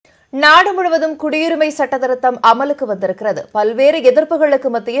நாடு முழுவதும் குடியுரிமை சட்டத்திருத்தம் அமலுக்கு வந்திருக்கிறது. பல்வேறு எதிர்ப்புகளுக்கு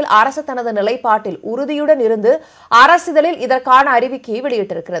மத்தியில் அரசு தனது நிலைப்பாட்டில் உறுதியுடன் இருந்து அரசிதழில் இதற்கான அறிவிக்கையை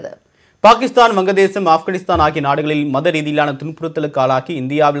வெளியிட்டிருக்கிறது. பாகிஸ்தான், வங்கதேசம், ஆப்கானிஸ்தான் ஆகிய நாடுகளில் மத ரீதியிலான துன்புறுத்தலுக்கு ஆளாக்கி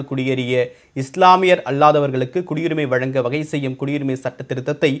இந்தியாவில் குடியேறிய இஸ்லாமியர் அல்லாதவர்களுக்கு குடியுரிமை வழங்க வகை செய்யும் குடியுரிமை சட்ட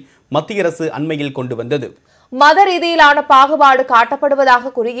திருத்தத்தை மத்திய அரசு அண்மையில் கொண்டு வந்தது. மத ரீதியிலான பாகுபாடு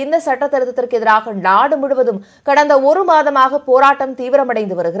காட்டப்படுவதாக கூறி இந்த சட்ட திருத்தத்திற்கு எதிராக நாடு முழுவதும் கடந்த ஒரு மாதமாக போராட்டம்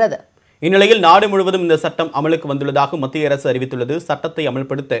தீவிரமடைந்து வருகிறது. இந்நிலையில் நாடு முழுவதும் இந்த சட்டம் அமலுக்கு வந்துள்ளதாக மத்திய அரசு அறிவித்துள்ளது. சட்டத்தை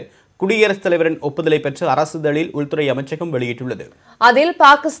அமல்படுத்த குடியரசுத் தலைவரின் ஒப்புதலை பெற்ற அரசிதழில் உள்துறை அமைச்சகம் வெளியிட்டுள்ளது. அதில்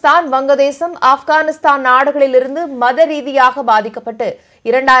பாகிஸ்தான், வங்கதேசம், ஆப்கானிஸ்தான் நாடுகளிலிருந்து மத ரீதியாக பாதிக்கப்பட்டு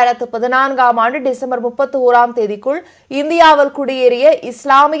 2014ஆம் ஆண்டு டிசம்பர் 31ஆம் தேதிக்குள் இந்தியாவில் குடியேறிய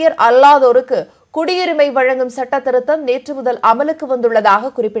இஸ்லாமியர் அல்லாதோருக்கு குடியுரிமை வழங்கும் சட்ட திருத்தம் நேற்று முதல் அமலுக்கு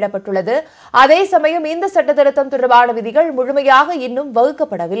வந்துள்ளதாக குறிப்பிடப்பட்டுள்ளது. அதே சமயம் இந்த சட்ட திருத்தம் தொடர்பான விதிகள் முழுமையாக இன்னும்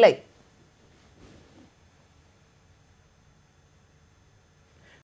வகுக்கப்படவில்லை.